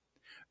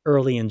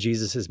 Early in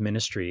Jesus'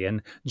 ministry,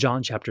 in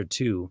John chapter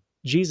 2,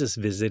 Jesus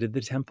visited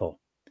the temple,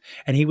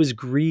 and He was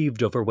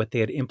grieved over what they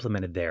had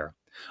implemented there.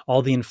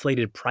 All the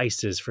inflated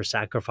prices for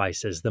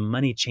sacrifices, the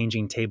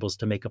money-changing tables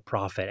to make a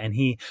profit, and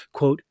He,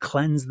 quote,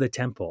 cleansed the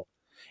temple.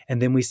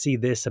 And then we see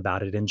this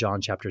about it in John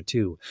chapter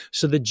 2.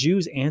 So the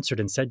Jews answered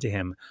and said to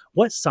Him,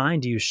 "What sign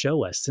do you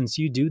show us, since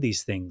you do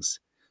these things?"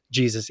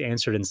 Jesus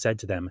answered and said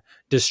to them,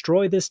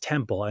 "Destroy this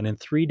temple, and in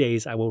 3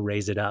 days I will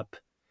raise it up."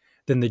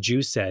 Then the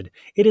Jews said,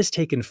 "It has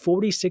taken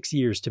 46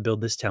 years to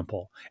build this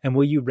temple, and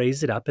will you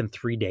raise it up in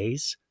 3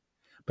 days?"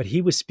 But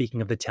He was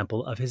speaking of the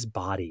temple of His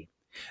body.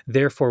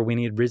 Therefore, when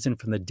He had risen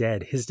from the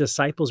dead, His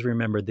disciples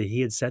remembered that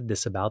He had said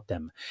this about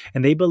them,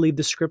 and they believed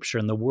the scripture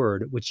and the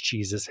word which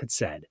Jesus had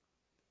said.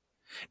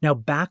 Now,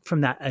 back from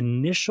that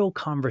initial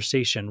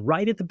conversation,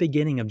 right at the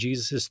beginning of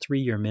Jesus'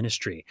 3-year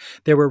ministry,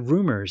 there were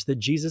rumors that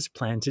Jesus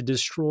planned to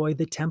destroy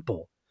the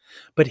temple.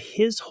 But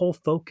His whole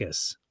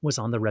focus was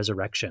on the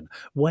resurrection,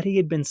 what He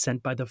had been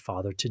sent by the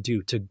Father to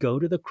do, to go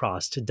to the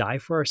cross, to die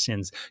for our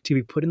sins, to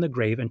be put in the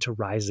grave, and to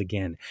rise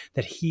again,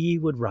 that He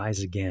would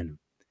rise again.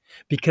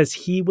 Because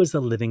He was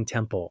the living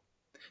temple,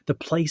 the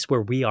place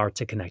where we are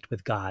to connect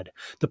with God,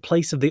 the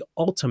place of the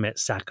ultimate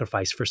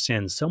sacrifice for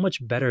sin, so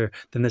much better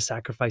than the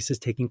sacrifices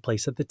taking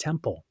place at the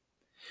temple.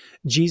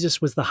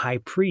 Jesus was the high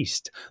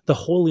priest, the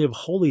holy of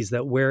holies,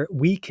 that where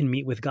we can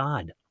meet with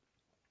God.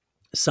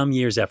 Some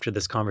years after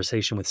this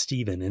conversation with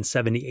Stephen in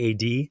 70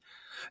 AD,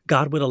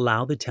 God would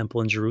allow the temple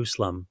in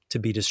Jerusalem to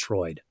be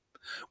destroyed.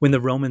 When the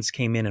Romans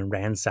came in and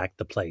ransacked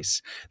the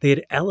place, they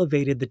had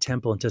elevated the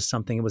temple into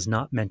something it was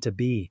not meant to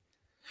be.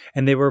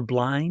 And they were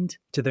blind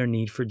to their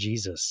need for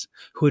Jesus,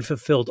 who had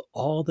fulfilled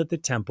all that the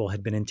temple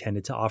had been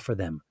intended to offer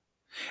them.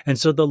 And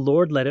so the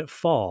Lord let it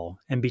fall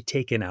and be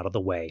taken out of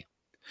the way,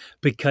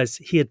 because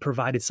he had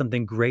provided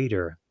something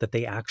greater that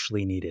they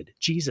actually needed,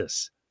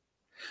 Jesus.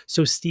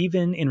 So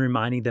Stephen, in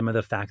reminding them of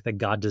the fact that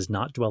God does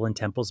not dwell in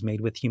temples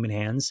made with human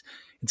hands,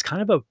 it's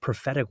kind of a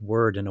prophetic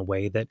word in a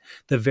way that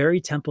the very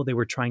temple they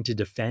were trying to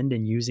defend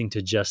and using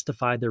to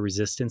justify their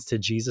resistance to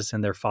Jesus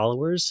and their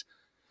followers,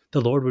 the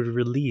Lord would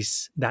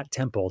release that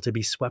temple to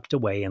be swept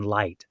away in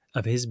light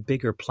of his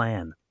bigger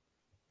plan.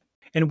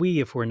 And we,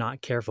 if we're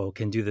not careful,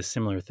 can do the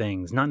similar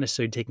things, not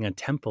necessarily taking a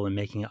temple and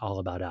making it all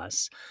about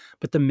us,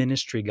 but the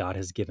ministry God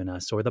has given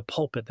us, or the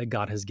pulpit that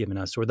God has given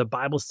us, or the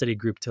Bible study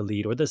group to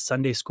lead, or the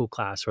Sunday school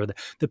class, or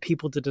the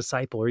people to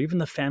disciple, or even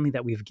the family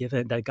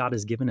that God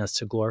has given us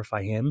to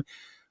glorify him.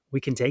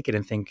 We can take it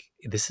and think,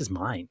 this is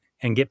mine,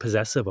 and get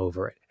possessive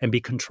over it and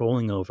be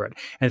controlling over it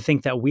and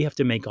think that we have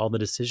to make all the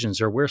decisions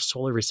or we're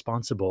solely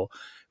responsible,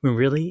 when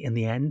really, in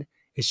the end,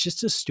 it's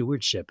just a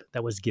stewardship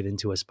that was given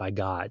to us by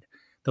God.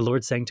 The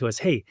Lord saying to us,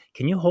 hey,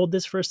 can you hold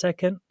this for a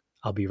second?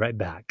 I'll be right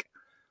back.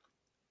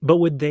 But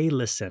would they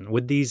listen?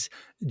 Would these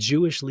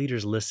Jewish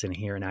leaders listen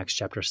here in Acts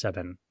chapter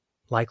 7?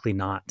 Likely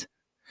not.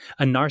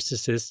 A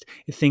narcissist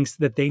thinks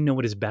that they know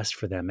what is best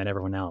for them and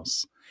everyone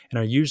else, and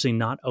are usually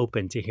not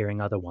open to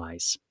hearing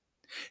otherwise.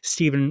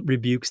 Stephen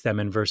rebukes them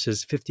in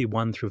verses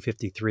 51 through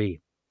 53.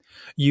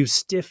 You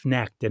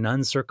stiff-necked and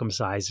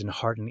uncircumcised in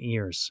heart and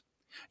ears.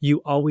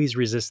 You always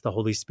resist the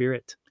Holy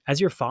Spirit. As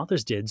your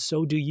fathers did,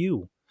 so do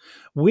you.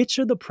 Which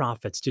of the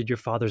prophets did your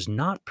fathers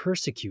not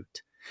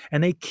persecute?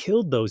 And they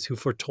killed those who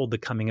foretold the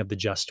coming of the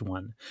Just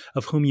One,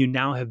 of whom you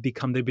now have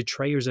become the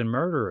betrayers and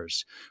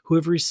murderers, who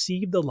have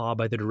received the law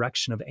by the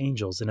direction of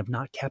angels and have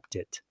not kept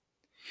it.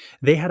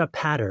 They had a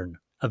pattern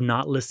of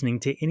not listening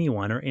to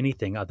anyone or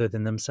anything other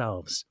than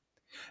themselves.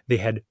 They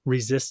had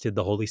resisted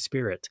the Holy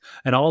Spirit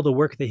and all the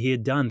work that he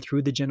had done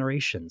through the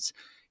generations,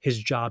 his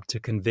job to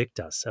convict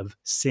us of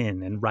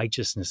sin and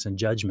righteousness and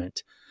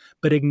judgment,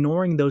 but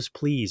ignoring those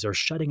pleas or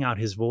shutting out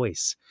his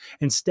voice,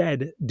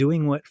 instead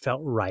doing what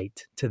felt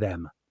right to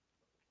them.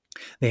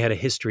 They had a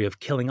history of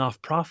killing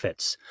off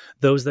prophets,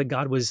 those that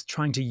God was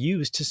trying to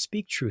use to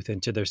speak truth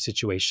into their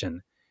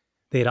situation.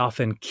 They had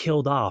often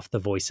killed off the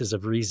voices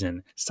of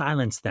reason,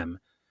 silenced them,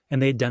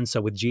 and they had done so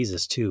with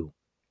Jesus too,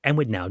 and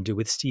would now do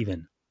with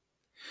Stephen.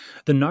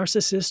 The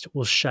narcissist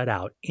will shut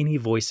out any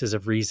voices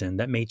of reason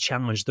that may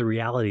challenge the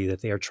reality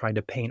that they are trying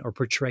to paint or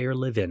portray or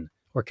live in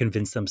or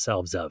convince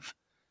themselves of.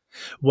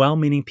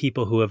 Well-meaning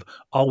people who have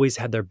always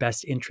had their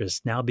best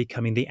interests now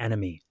becoming the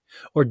enemy,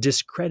 or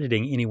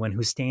discrediting anyone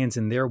who stands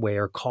in their way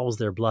or calls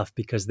their bluff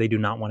because they do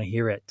not want to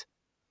hear it.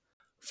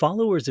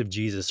 Followers of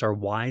Jesus are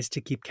wise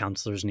to keep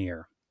counselors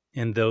near,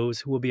 and those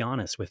who will be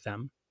honest with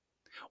them.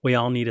 We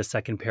all need a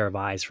second pair of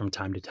eyes from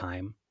time to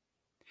time.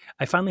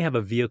 I finally have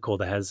a vehicle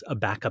that has a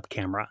backup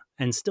camera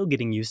and still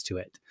getting used to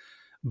it.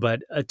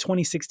 But a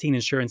 2016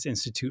 Insurance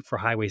Institute for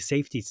Highway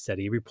Safety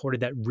study reported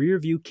that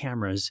rear-view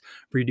cameras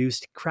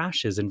reduced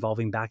crashes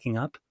involving backing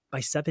up by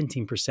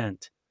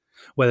 17%,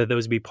 whether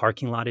those be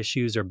parking lot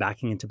issues or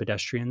backing into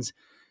pedestrians.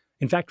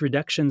 In fact,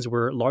 reductions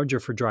were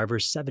larger for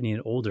drivers 70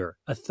 and older,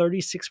 a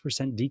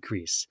 36%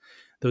 decrease.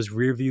 Those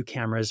rear-view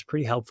cameras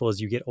pretty helpful as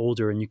you get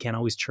older and you can't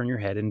always turn your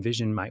head and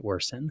vision might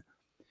worsen.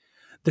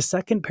 The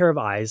second pair of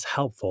eyes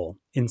helpful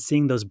in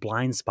seeing those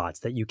blind spots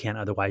that you can't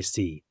otherwise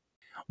see.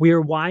 We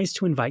are wise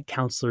to invite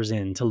counselors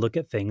in to look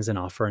at things and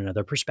offer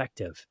another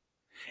perspective.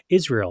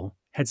 Israel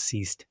had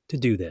ceased to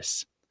do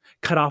this,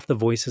 cut off the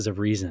voices of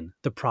reason,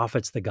 the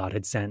prophets that God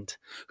had sent,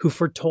 who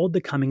foretold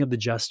the coming of the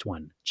Just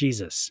One,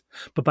 Jesus.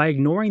 But by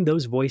ignoring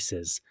those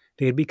voices,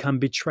 they had become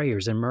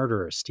betrayers and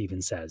murderers,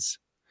 Stephen says.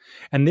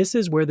 And this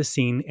is where the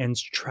scene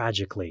ends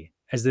tragically,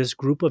 as this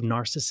group of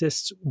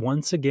narcissists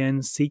once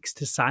again seeks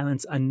to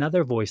silence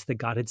another voice that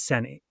God had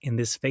sent in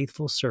this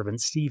faithful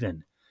servant,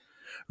 Stephen.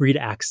 Read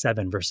Acts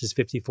 7, verses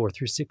 54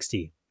 through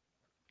 60.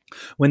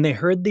 When they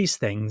heard these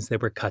things, they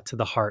were cut to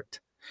the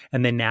heart,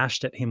 and they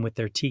gnashed at him with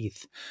their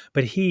teeth.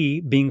 But he,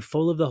 being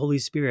full of the Holy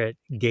Spirit,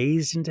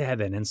 gazed into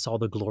heaven and saw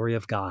the glory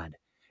of God,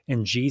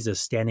 and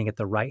Jesus standing at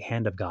the right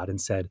hand of God, and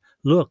said,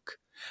 Look,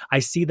 I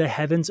see the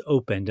heavens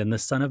opened and the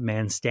Son of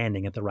Man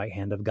standing at the right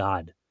hand of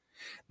God.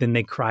 Then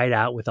they cried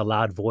out with a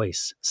loud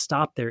voice,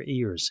 stopped their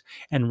ears,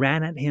 and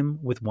ran at him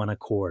with one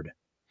accord.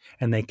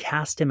 And they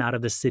cast him out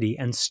of the city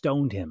and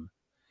stoned him.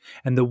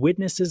 And the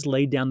witnesses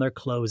laid down their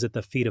clothes at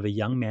the feet of a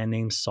young man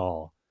named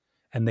Saul.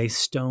 And they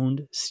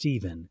stoned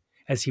Stephen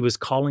as he was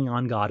calling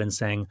on God and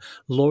saying,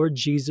 Lord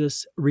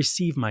Jesus,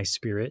 receive my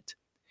spirit.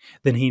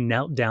 Then he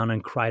knelt down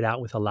and cried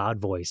out with a loud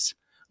voice,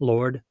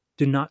 Lord,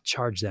 do not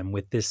charge them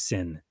with this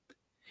sin.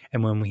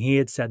 And when he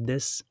had said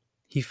this,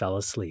 he fell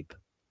asleep.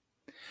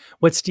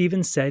 What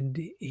Stephen said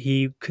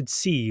he could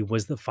see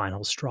was the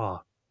final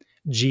straw.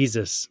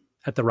 Jesus,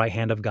 at the right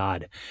hand of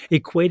God,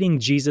 equating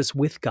Jesus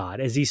with God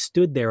as he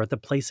stood there at the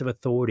place of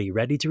authority,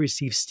 ready to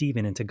receive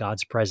Stephen into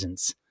God's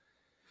presence.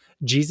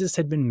 Jesus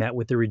had been met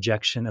with the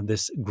rejection of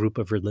this group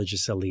of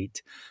religious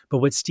elite, but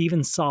what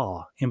Stephen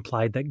saw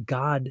implied that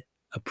God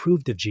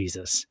approved of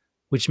Jesus,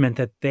 which meant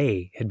that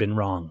they had been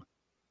wrong.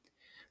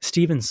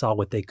 Stephen saw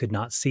what they could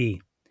not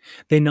see.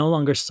 They no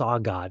longer saw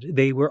God.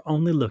 They were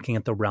only looking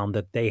at the realm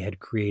that they had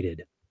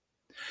created.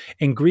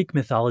 In Greek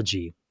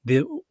mythology,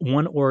 the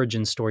one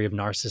origin story of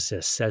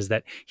Narcissus says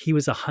that he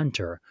was a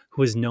hunter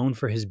who was known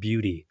for his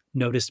beauty,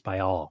 noticed by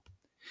all.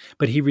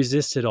 But he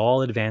resisted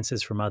all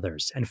advances from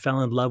others and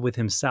fell in love with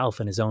himself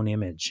and his own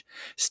image,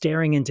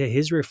 staring into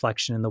his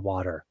reflection in the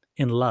water,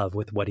 in love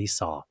with what he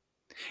saw,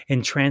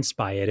 entranced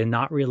by it and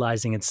not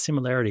realizing its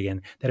similarity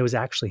and that it was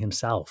actually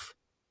himself.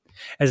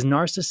 As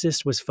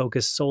Narcissus was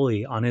focused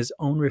solely on his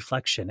own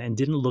reflection and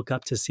didn't look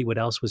up to see what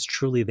else was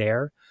truly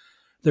there,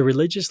 the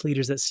religious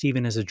leaders that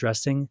Stephen is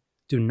addressing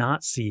do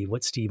not see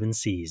what Stephen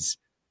sees: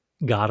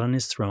 God on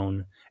his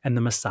throne and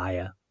the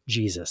Messiah,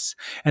 Jesus.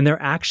 And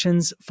their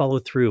actions follow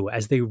through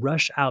as they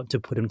rush out to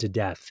put him to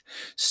death,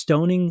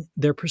 stoning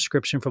their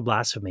prescription for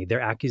blasphemy,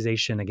 their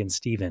accusation against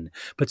Stephen,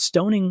 but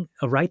stoning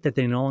a right that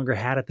they no longer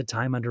had at the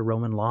time under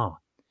Roman law,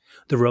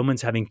 the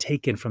Romans having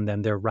taken from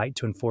them their right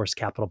to enforce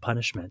capital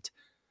punishment.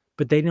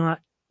 But they do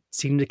not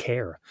seem to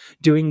care,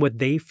 doing what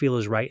they feel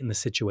is right in the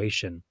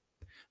situation.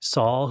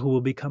 Saul, who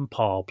will become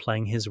Paul,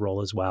 playing his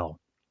role as well.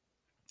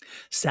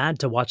 Sad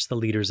to watch the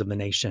leaders of the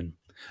nation,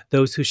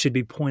 those who should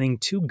be pointing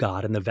to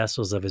God and the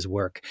vessels of his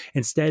work,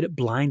 instead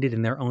blinded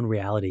in their own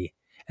reality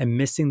and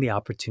missing the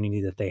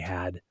opportunity that they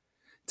had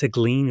to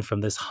glean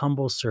from this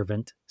humble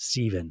servant,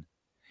 Stephen,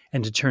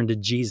 and to turn to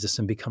Jesus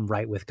and become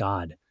right with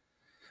God.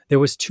 There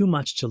was too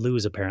much to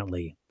lose,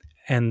 apparently,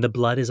 and the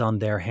blood is on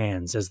their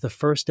hands as the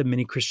first of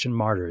many Christian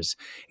martyrs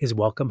is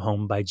welcomed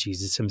home by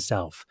Jesus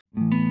himself.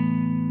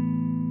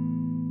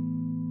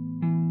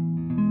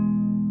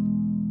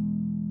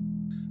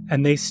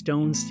 And they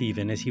stoned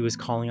Stephen as he was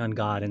calling on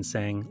God and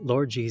saying,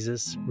 "Lord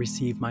Jesus,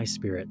 receive my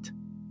spirit."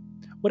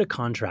 What a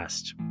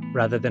contrast.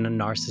 Rather than a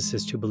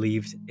narcissist who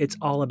believed it's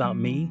all about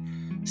me,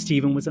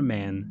 Stephen was a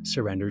man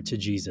surrendered to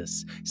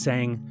Jesus,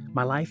 saying,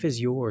 "My life is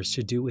yours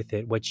to do with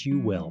it what you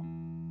will."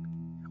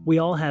 We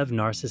all have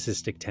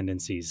narcissistic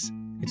tendencies.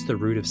 It's the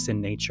root of sin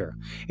nature.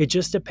 It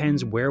just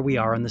depends where we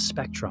are on the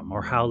spectrum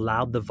or how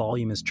loud the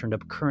volume is turned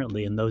up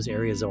currently in those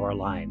areas of our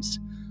lives.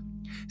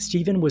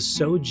 Stephen was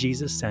so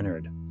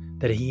Jesus-centered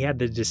that he had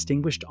the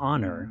distinguished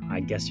honor, I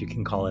guess you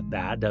can call it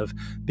that, of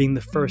being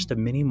the first of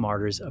many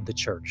martyrs of the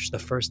church, the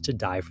first to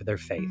die for their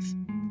faith.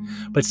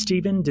 But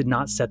Stephen did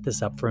not set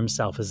this up for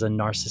himself as a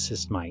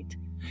narcissist might.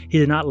 He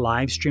did not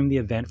live stream the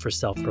event for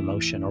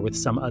self-promotion or with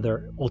some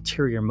other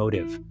ulterior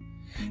motive.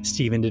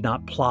 Stephen did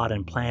not plot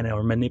and plan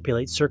or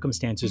manipulate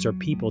circumstances or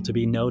people to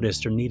be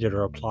noticed or needed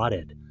or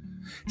applauded.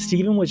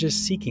 Stephen was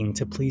just seeking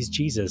to please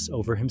Jesus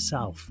over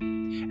himself.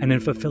 And in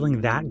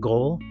fulfilling that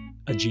goal,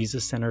 a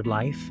Jesus-centered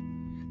life,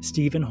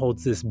 Stephen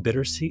holds this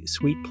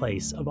bittersweet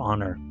place of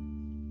honor,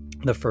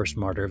 the first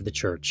martyr of the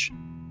church.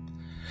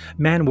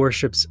 Man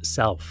worships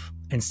self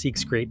and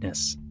seeks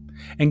greatness.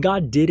 And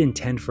God did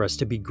intend for us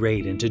to be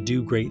great and to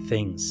do great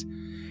things.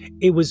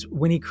 It was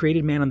when he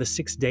created man on the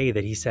sixth day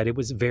that he said it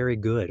was very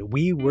good.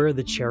 We were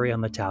the cherry on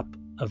the top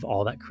of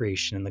all that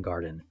creation in the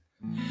garden.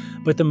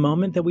 But the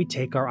moment that we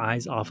take our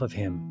eyes off of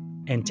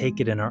him and take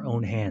it in our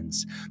own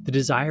hands, the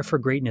desire for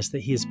greatness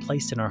that he has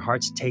placed in our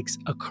hearts takes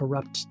a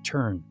corrupt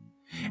turn.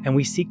 And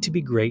we seek to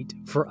be great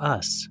for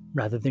us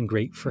rather than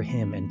great for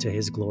him and to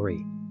his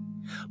glory.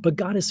 But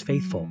God is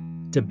faithful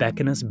to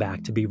beckon us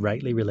back to be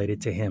rightly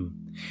related to him.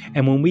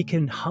 And when we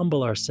can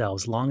humble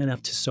ourselves long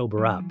enough to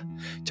sober up,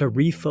 to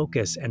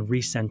refocus and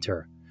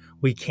recenter,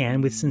 we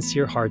can with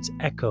sincere hearts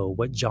echo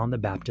what John the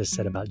Baptist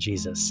said about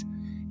Jesus.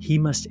 He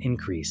must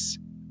increase,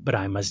 but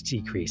I must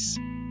decrease.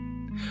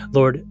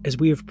 Lord, as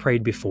we have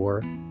prayed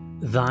before,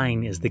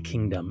 thine is the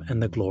kingdom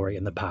and the glory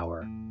and the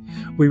power.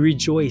 We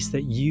rejoice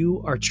that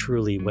you are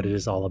truly what it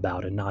is all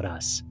about and not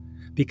us,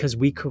 because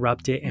we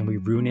corrupt it and we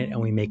ruin it and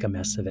we make a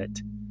mess of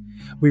it.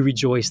 We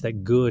rejoice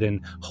that good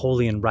and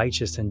holy and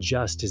righteous and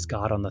just is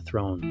God on the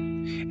throne,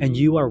 and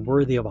you are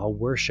worthy of all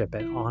worship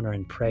and honor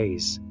and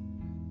praise.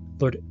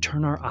 Lord,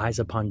 turn our eyes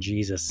upon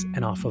Jesus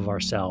and off of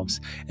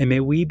ourselves, and may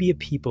we be a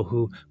people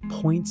who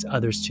points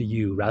others to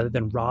you rather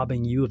than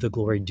robbing you of the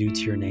glory due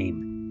to your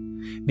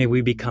name. May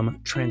we become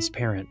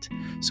transparent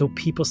so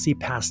people see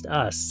past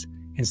us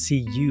and see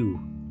you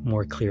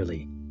more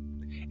clearly.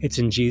 It's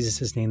in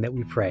Jesus' name that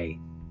we pray.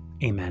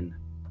 Amen.